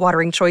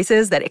 mouth-watering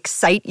choices that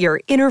excite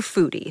your inner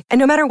foodie. And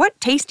no matter what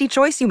tasty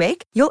choice you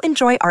make, you'll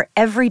enjoy our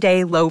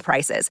everyday low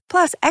prices,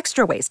 plus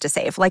extra ways to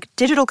save, like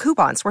digital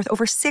coupons worth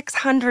over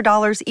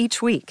 $600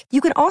 each week. You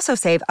can also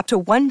save up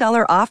to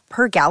 $1 off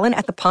per gallon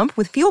at the pump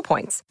with fuel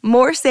points.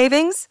 More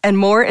savings and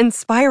more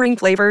inspiring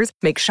flavors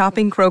make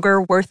shopping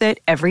Kroger worth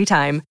it every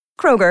time.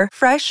 Kroger,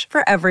 fresh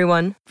for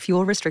everyone.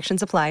 Fuel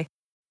restrictions apply.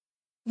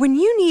 When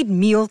you need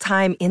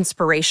mealtime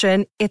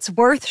inspiration, it's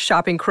worth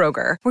shopping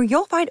Kroger, where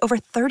you'll find over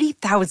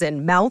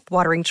 30,000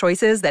 mouth-watering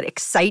choices that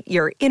excite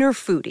your inner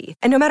foodie.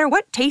 And no matter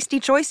what tasty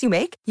choice you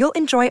make, you'll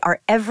enjoy our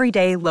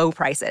everyday low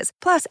prices,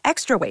 plus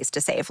extra ways to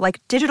save,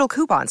 like digital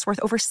coupons worth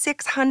over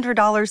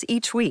 $600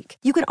 each week.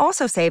 You can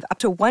also save up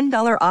to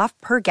 $1 off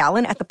per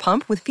gallon at the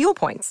pump with fuel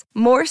points.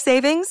 More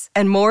savings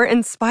and more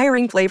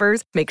inspiring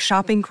flavors make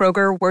shopping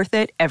Kroger worth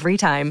it every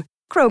time.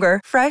 Kroger,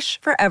 fresh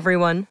for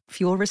everyone.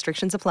 Fuel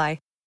restrictions apply.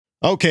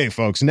 Okay,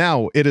 folks,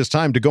 now it is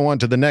time to go on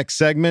to the next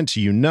segment.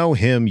 You know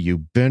him, you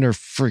better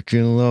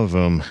freaking love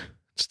him.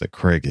 It's the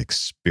Craig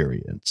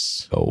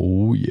Experience.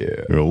 Oh,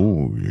 yeah.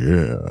 Oh,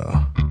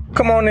 yeah.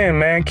 Come on in,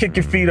 man. Kick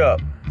your feet up.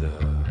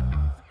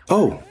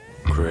 Oh.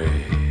 Craig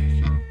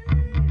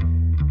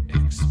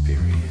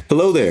Experience.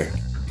 Hello there.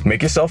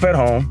 Make yourself at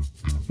home.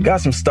 We got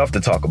some stuff to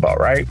talk about,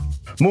 right?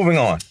 Moving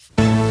on.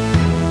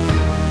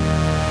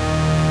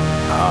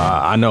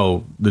 I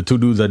know the two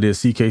dudes I did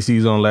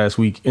CKCs on last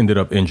week ended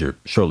up injured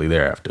shortly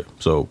thereafter.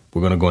 So we're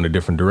going to go in a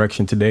different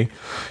direction today.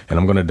 And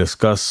I'm going to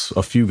discuss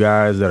a few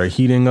guys that are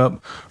heating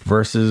up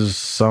versus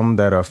some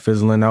that are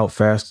fizzling out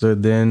faster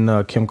than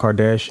Kim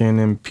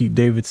Kardashian and Pete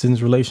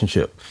Davidson's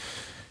relationship.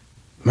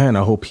 Man,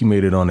 I hope he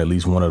made it on at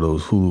least one of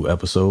those Hulu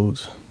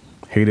episodes.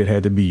 Hate it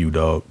had to be you,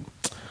 dog.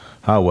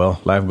 Ah,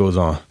 well, life goes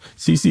on.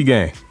 CC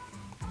gang.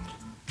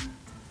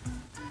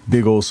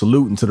 Big old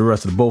salute to the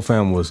rest of the Bo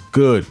fam. Was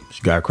good.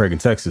 You got Craig in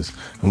Texas.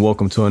 And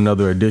welcome to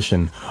another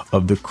edition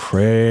of the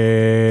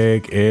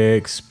Craig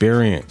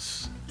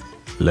Experience.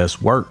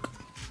 Let's work.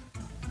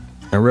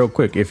 And real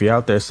quick, if you're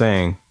out there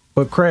saying,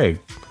 but Craig,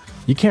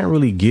 you can't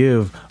really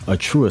give a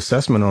true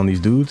assessment on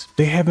these dudes.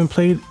 They haven't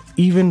played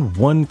even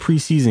one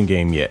preseason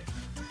game yet.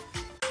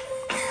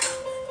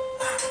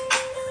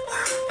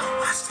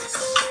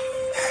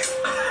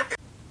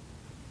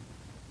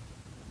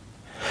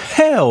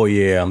 Hell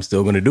yeah, I'm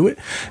still going to do it.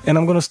 And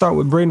I'm going to start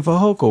with Braden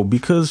Fehoko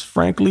because,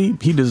 frankly,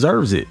 he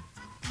deserves it.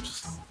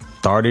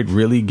 Started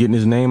really getting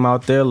his name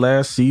out there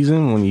last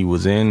season when he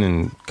was in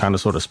and kind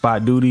of sort of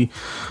spot duty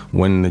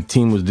when the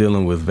team was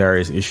dealing with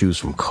various issues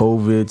from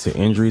COVID to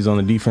injuries on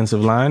the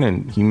defensive line,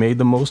 and he made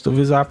the most of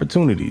his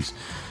opportunities.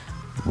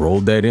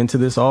 Rolled that into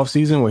this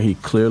offseason where he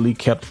clearly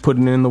kept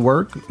putting in the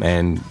work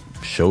and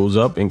shows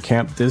up in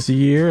camp this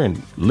year,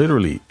 and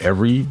literally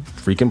every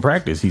freaking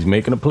practice he's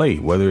making a play,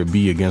 whether it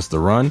be against the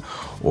run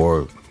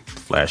or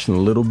flashing a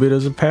little bit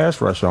as a pass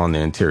rusher on the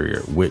interior,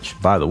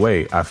 which, by the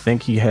way, I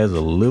think he has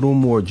a little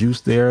more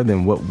juice there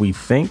than what we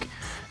think,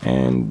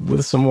 and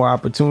with some more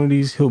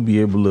opportunities he'll be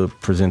able to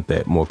present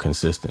that more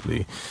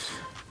consistently.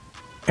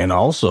 And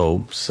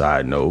also,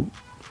 side note,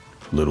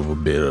 a little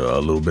bit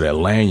of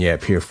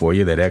lanyard here for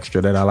you, that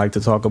extra that I like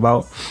to talk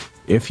about.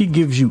 If he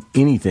gives you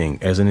anything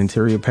as an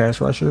interior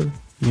pass rusher,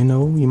 you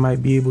know, you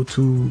might be able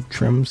to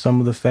trim some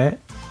of the fat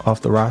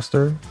off the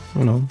roster.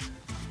 You know,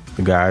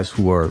 the guys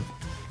who are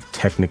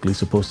technically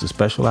supposed to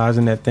specialize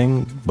in that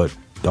thing, but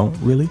don't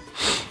really.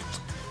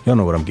 Y'all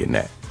know what I'm getting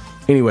at.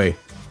 Anyway,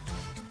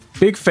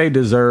 Big Faye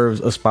deserves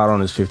a spot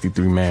on his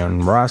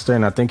 53-man roster,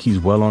 and I think he's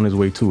well on his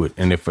way to it.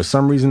 And if for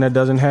some reason that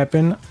doesn't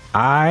happen,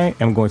 I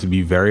am going to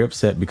be very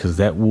upset because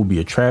that will be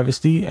a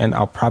travesty, and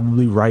I'll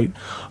probably write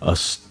a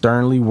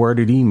sternly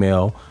worded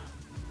email.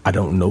 I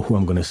don't know who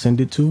I'm going to send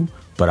it to,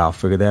 but I'll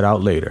figure that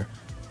out later,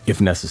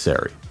 if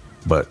necessary.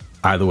 But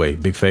either way,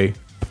 Big Faye,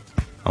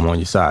 I'm on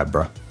your side,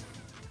 bro.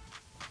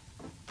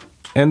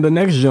 And the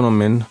next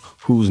gentleman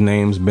whose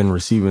name's been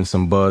receiving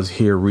some buzz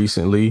here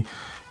recently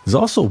is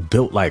also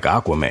built like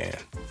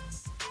Aquaman.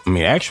 I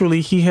mean,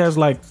 actually, he has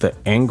like the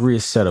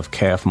angriest set of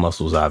calf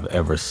muscles I've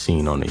ever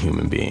seen on a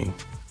human being.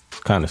 It's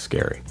kind of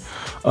scary.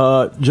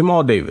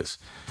 Jamal Davis.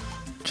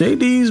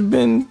 JD's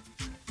been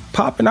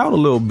popping out a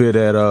little bit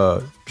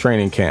at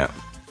training camp.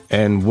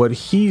 And what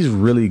he's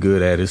really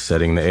good at is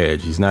setting the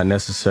edge. He's not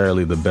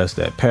necessarily the best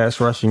at pass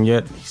rushing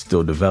yet. He's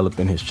still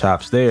developing his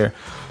chops there.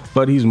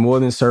 But he's more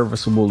than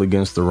serviceable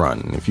against the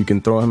run. If you can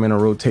throw him in a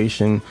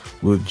rotation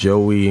with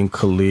Joey and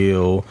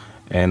Khalil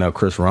and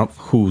Chris Rumpf,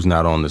 who's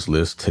not on this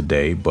list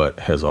today, but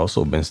has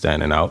also been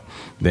standing out,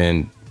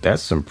 then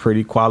that's some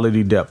pretty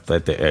quality depth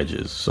at the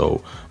edges.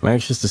 So I'm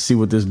anxious to see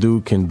what this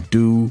dude can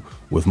do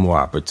with more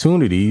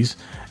opportunities.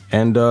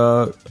 And,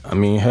 I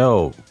mean,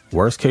 hell,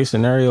 worst case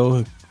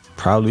scenario,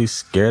 probably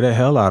scare the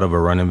hell out of a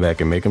running back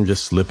and make him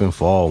just slip and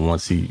fall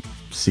once he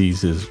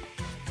sees his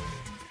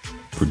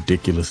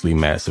ridiculously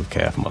massive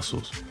calf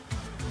muscles.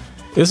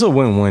 It's a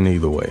win-win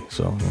either way.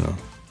 So,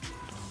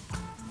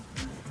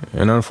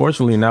 And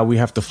unfortunately, now we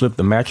have to flip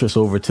the mattress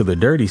over to the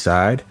dirty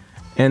side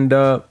and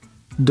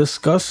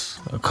discuss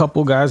a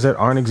couple guys that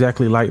aren't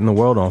exactly lighting the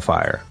world on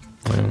fire.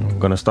 I'm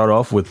going to start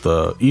off with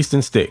the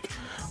Easton Stick.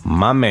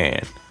 My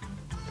man,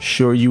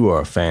 sure, you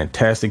are a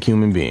fantastic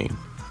human being.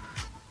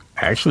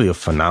 Actually, a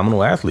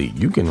phenomenal athlete.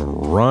 You can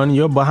run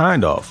your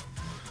behind off.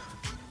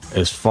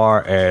 As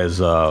far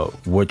as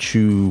what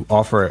you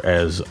offer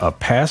as a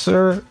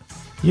passer,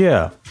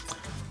 yeah.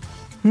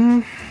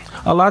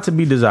 A lot to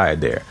be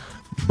desired there.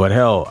 But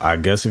hell, I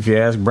guess if you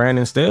ask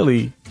Brandon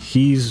Staley,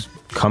 he's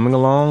coming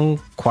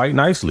along quite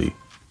nicely.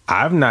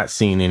 I've not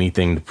seen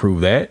anything to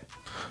prove that.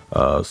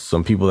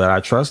 Some people that I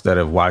trust that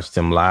have watched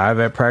him live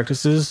at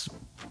practices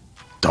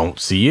don't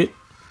see it.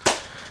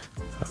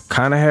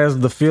 Kind of has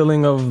the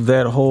feeling of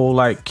that whole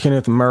like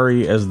Kenneth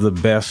Murray as the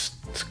best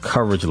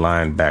coverage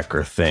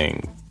linebacker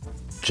thing.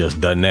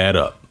 Just doesn't add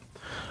up.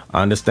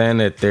 I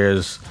understand that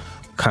there's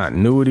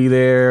continuity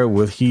there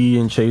with he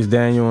and Chase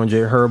Daniel and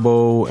Jay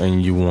Herbo,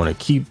 and you want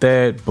to keep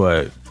that,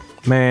 but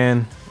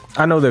man,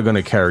 I know they're going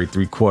to carry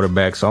 3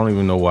 quarterbacks, so I don't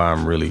even know why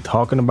I'm really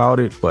talking about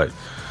it, but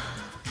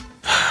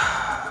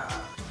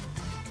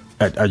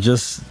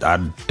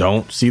I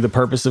don't see the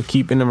purpose of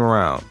keeping them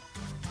around.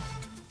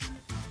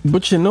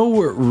 But you know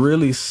what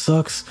really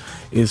sucks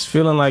is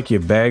feeling like you're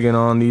bagging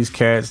on these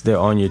cats. They're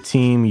on your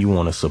team. You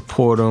want to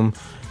support them.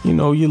 You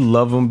know, you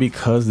love them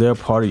because they're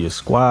part of your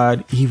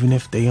squad, even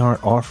if they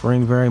aren't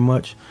offering very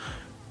much.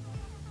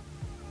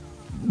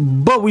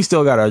 But we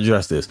still got to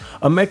address this.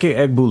 Emeka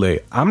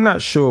Egbule, I'm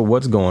not sure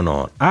what's going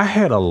on. I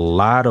had a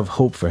lot of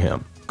hope for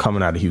him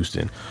coming out of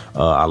Houston.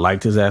 I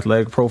liked his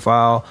athletic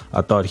profile.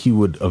 I thought he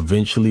would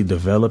eventually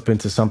develop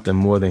into something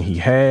more than he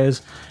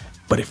has.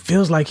 But it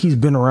feels like he's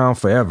been around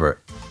forever.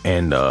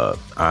 And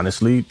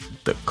honestly,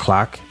 the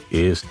clock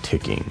is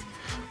ticking.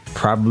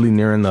 Probably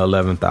nearing the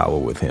 11th hour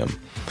with him.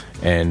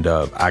 And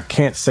I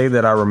can't say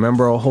that I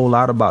remember a whole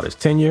lot about his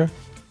tenure.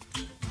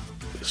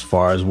 As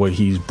far as what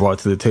he's brought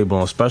to the table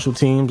on special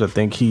teams, I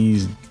think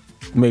he's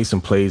made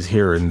some plays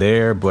here and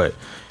there, but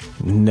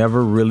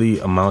never really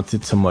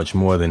amounted to much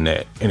more than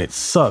that. And it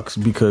sucks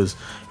because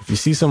if you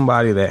see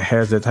somebody that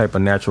has that type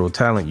of natural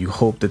talent, you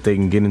hope that they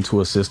can get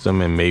into a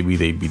system and maybe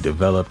they'd be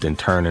developed and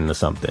turn into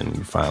something.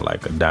 You find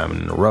like a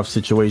diamond in the rough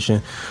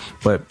situation,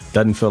 but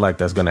doesn't feel like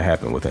that's going to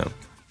happen with him.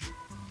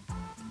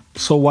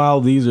 So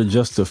while these are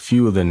just a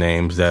few of the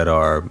names that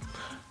are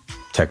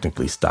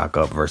technically stock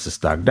up versus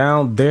stock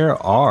down,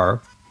 there are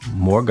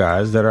more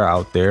guys that are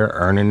out there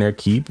earning their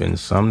keep and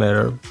some that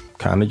are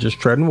kind of just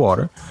treading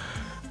water.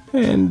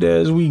 And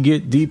as we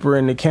get deeper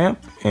into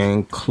camp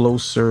and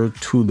closer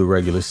to the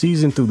regular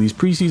season through these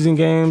preseason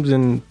games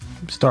and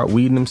start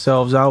weeding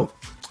themselves out,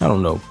 I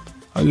don't know.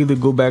 I'll either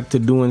go back to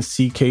doing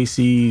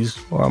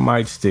CKCs or I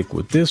might stick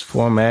with this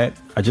format.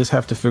 I just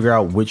have to figure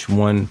out which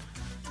one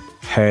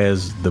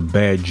has the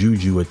bad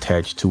juju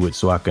attached to it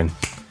so I can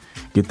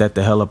get that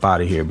the hell up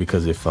out of here.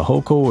 Because if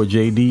Fehoko or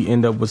JD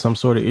end up with some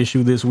sort of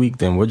issue this week,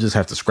 then we'll just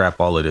have to scrap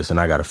all of this and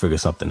I got to figure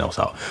something else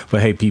out.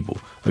 But hey, people,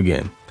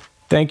 again,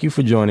 thank you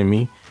for joining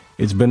me.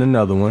 It's been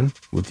another one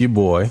with your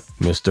boy,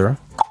 Mr.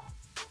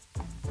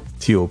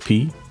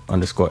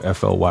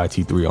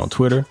 TOP_FLYT3 on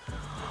Twitter.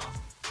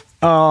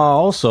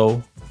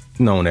 Also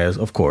known as,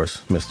 of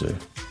course, Mr.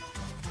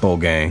 Bowl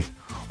Gang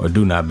or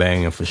Do Not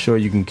Bang. And for sure,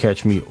 you can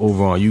catch me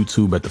over on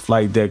YouTube at the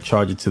Flight Deck,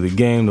 Charge It to the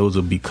Game. Those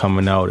will be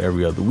coming out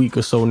every other week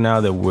or so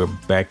now that we're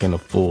back in the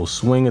full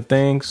swing of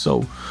things.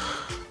 So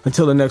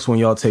until the next one,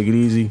 y'all take it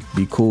easy,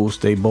 be cool,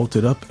 stay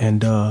bolted up,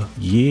 and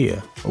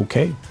yeah,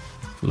 okay.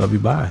 Love you,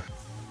 bye.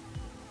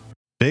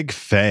 Big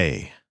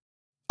Faye.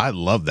 I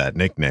love that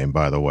nickname,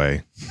 by the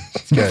way.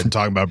 It's good.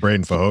 Talking about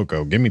Braden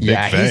Fehoko. Give me Big Faye.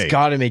 Yeah, he's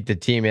got to make the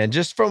team, man.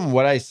 Just from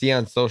what I see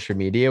on social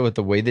media with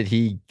the way that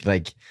he,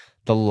 like,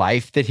 the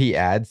life that he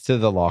adds to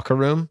the locker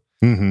room,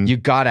 you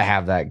got to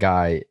have that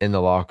guy in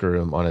the locker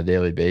room on a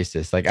daily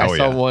basis. Like, I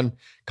saw one,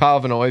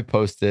 Kyle Vanoy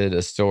posted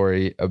a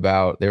story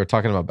about, they were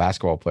talking about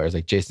basketball players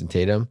like Jason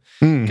Tatum,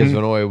 because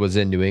Vanoy was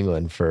in New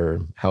England for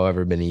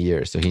however many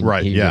years. So he's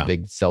a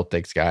big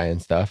Celtics guy and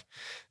stuff.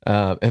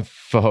 And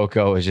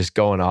Fehoko is just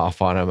going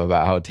off on him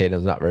about how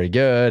Tatum's not very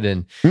good.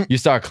 And you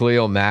saw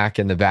Khalil Mack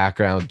in the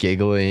background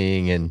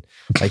giggling, and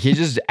like he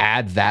just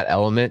adds that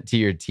element to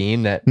your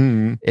team that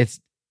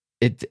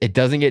it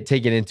doesn't get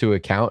taken into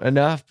account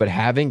enough. But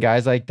having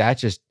guys like that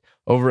just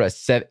over a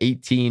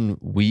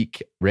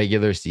 18-week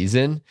regular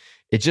season,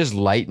 it just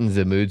lightens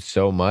the mood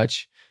so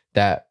much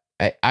that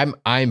I'm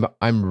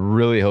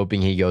really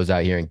hoping he goes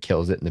out here and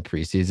kills it in the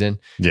preseason,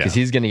 because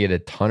he's going to get a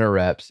ton of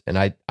reps,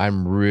 and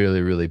I'm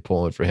really, really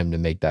pulling for him to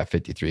make that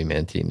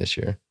 53-man team this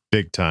year.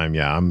 Big time,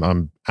 yeah.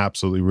 I'm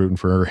absolutely rooting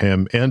for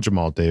him and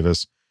Jamal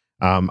Davis.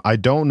 I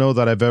don't know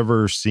that I've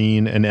ever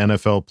seen an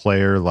NFL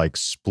player like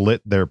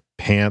split their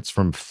pants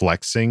from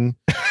flexing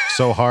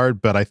so hard,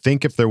 but I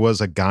think if there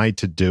was a guy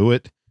to do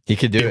it, He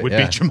could do it. It would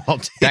be Jamal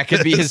Davis. That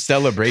could be his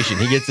celebration.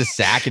 He gets a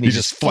sack and he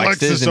just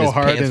flexes so and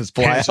hard and his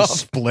pants off. just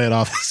split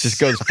off. Just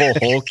goes full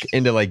Hulk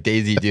into like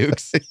Daisy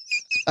Dukes.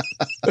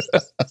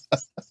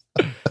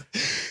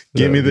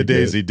 Give me the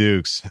Daisy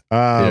Dukes.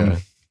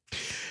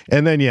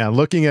 And then,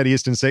 looking at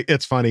Easton State,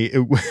 it's funny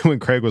when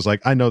Craig was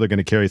like, I know they're going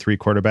to carry 3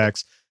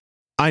 quarterbacks.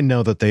 I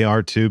know that they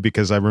are too,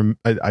 because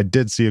I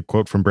did see a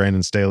quote from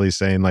Brandon Staley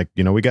saying, like,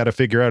 we got to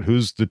figure out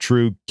who's the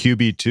true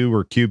QB2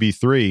 or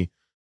QB3.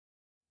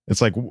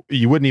 It's like,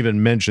 you wouldn't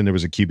even mention there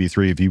was a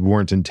QB3 if you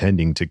weren't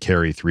intending to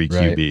carry 3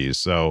 QBs. Right.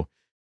 So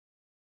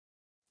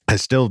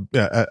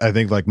I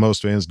think like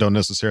most fans don't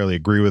necessarily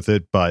agree with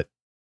it, but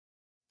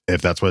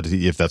if that's what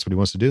he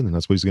wants to do, then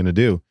that's what he's going to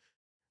do.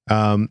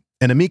 And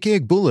Emeka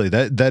Egbule,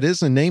 that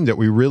is a name that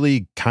we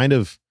really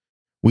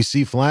we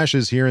see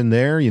flashes here and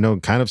there,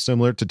 kind of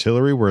similar to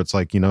Tillery, where it's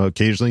like,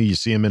 occasionally you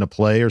see him in a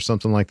play or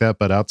something like that.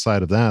 But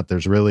outside of that,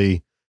 there's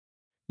really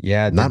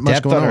not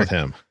much going on with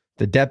him.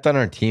 The depth on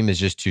our team is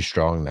just too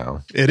strong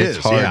now. It's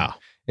hard.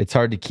 It's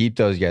hard to keep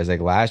those guys. Like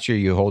last year,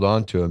 you hold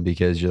on to them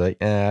because you're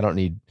like, I don't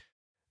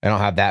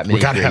have that many.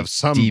 We got to have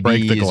some DBs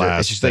break the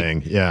glass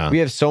thing. We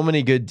have so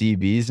many good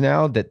DBs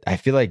now that I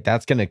feel like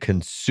that's going to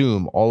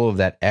consume all of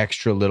that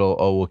extra little,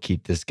 we'll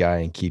keep this guy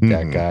and keep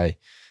that guy.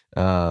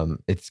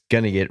 It's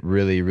going to get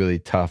really, really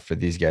tough for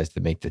these guys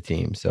to make the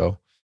team. So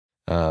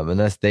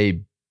unless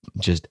they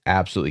just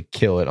absolutely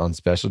kill it on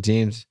special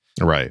teams.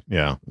 Right.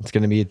 Yeah. It's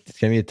going to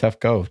be a tough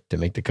go to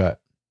make the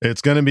cut.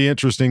 It's going to be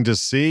interesting to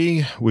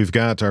see. We've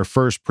got our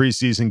first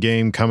preseason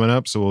game coming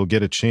up, so we'll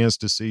get a chance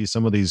to see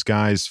some of these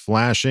guys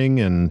flashing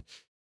and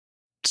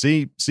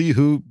see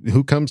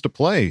who comes to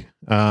play.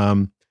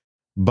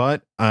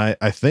 But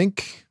I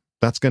think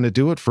that's going to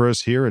do it for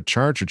us here at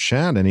Charger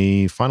Chat.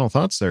 Any final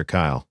thoughts there,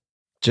 Kyle?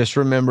 Just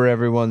remember,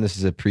 everyone, this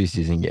is a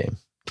preseason game.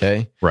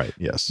 Okay. Right.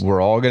 Yes.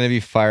 We're all going to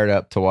be fired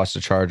up to watch the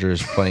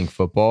Chargers playing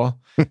football.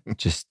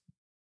 Just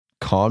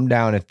calm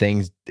down.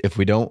 If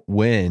we don't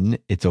win,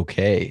 it's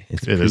okay.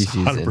 It is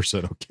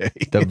 100% okay.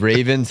 The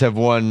Ravens have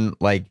won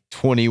like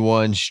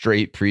 21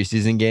 straight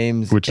preseason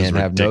games, which is and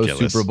ridiculous.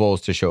 have no Super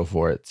Bowls to show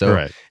for it.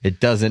 So It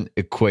doesn't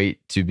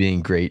equate to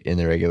being great in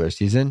the regular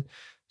season.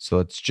 So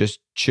let's just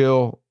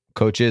chill.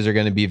 Coaches are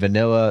going to be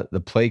vanilla. The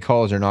play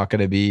calls are not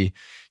going to be,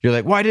 you're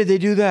like, why did they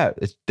do that?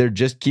 They're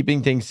just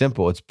keeping things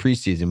simple. It's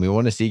preseason. We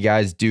want to see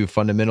guys do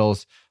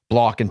fundamentals,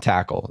 block and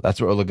tackle. That's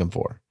what we're looking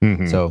for.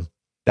 Mm-hmm. So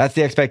that's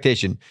the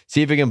expectation.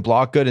 See if we can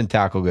block good and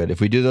tackle good. If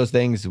we do those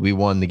things, we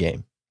won the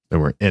game.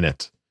 And we're in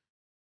it.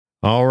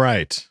 All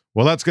right.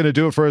 Well, that's going to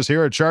do it for us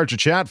here at Charger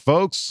Chat,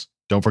 folks.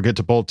 Don't forget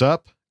to bolt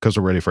up because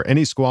we're ready for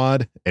any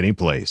squad, any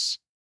place.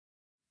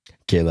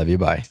 Okay, love you.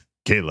 Bye.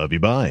 Okay, love you.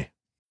 Bye.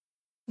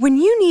 When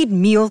you need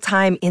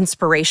mealtime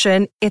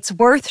inspiration, it's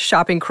worth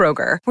shopping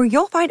Kroger, where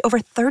you'll find over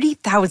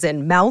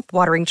 30,000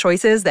 mouth-watering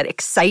choices that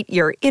excite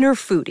your inner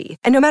foodie.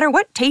 And no matter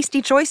what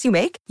tasty choice you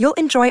make, you'll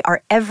enjoy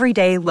our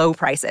everyday low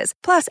prices,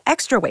 plus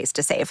extra ways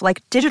to save,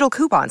 like digital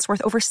coupons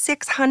worth over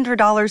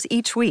 $600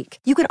 each week.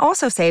 You can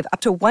also save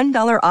up to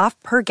 $1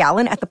 off per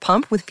gallon at the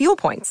pump with fuel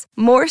points.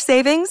 More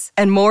savings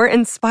and more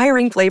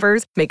inspiring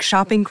flavors make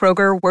shopping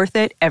Kroger worth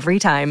it every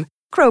time.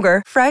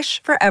 Kroger,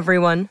 fresh for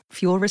everyone.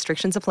 Fuel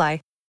restrictions apply.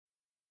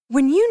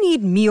 When you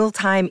need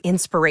mealtime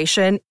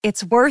inspiration,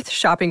 it's worth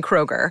shopping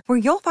Kroger, where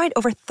you'll find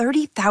over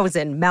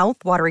 30,000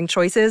 mouth-watering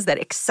choices that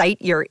excite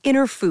your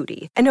inner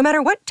foodie. And no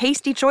matter what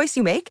tasty choice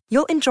you make,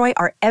 you'll enjoy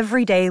our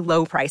everyday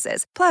low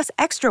prices, plus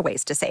extra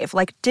ways to save,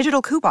 like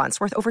digital coupons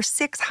worth over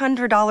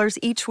 $600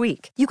 each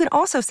week. You can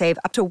also save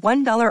up to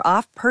 $1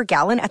 off per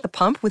gallon at the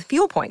pump with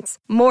fuel points.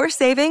 More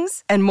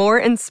savings and more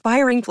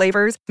inspiring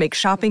flavors make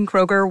shopping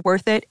Kroger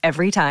worth it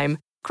every time.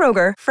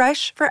 Kroger,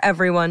 fresh for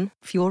everyone.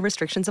 Fuel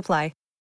restrictions apply.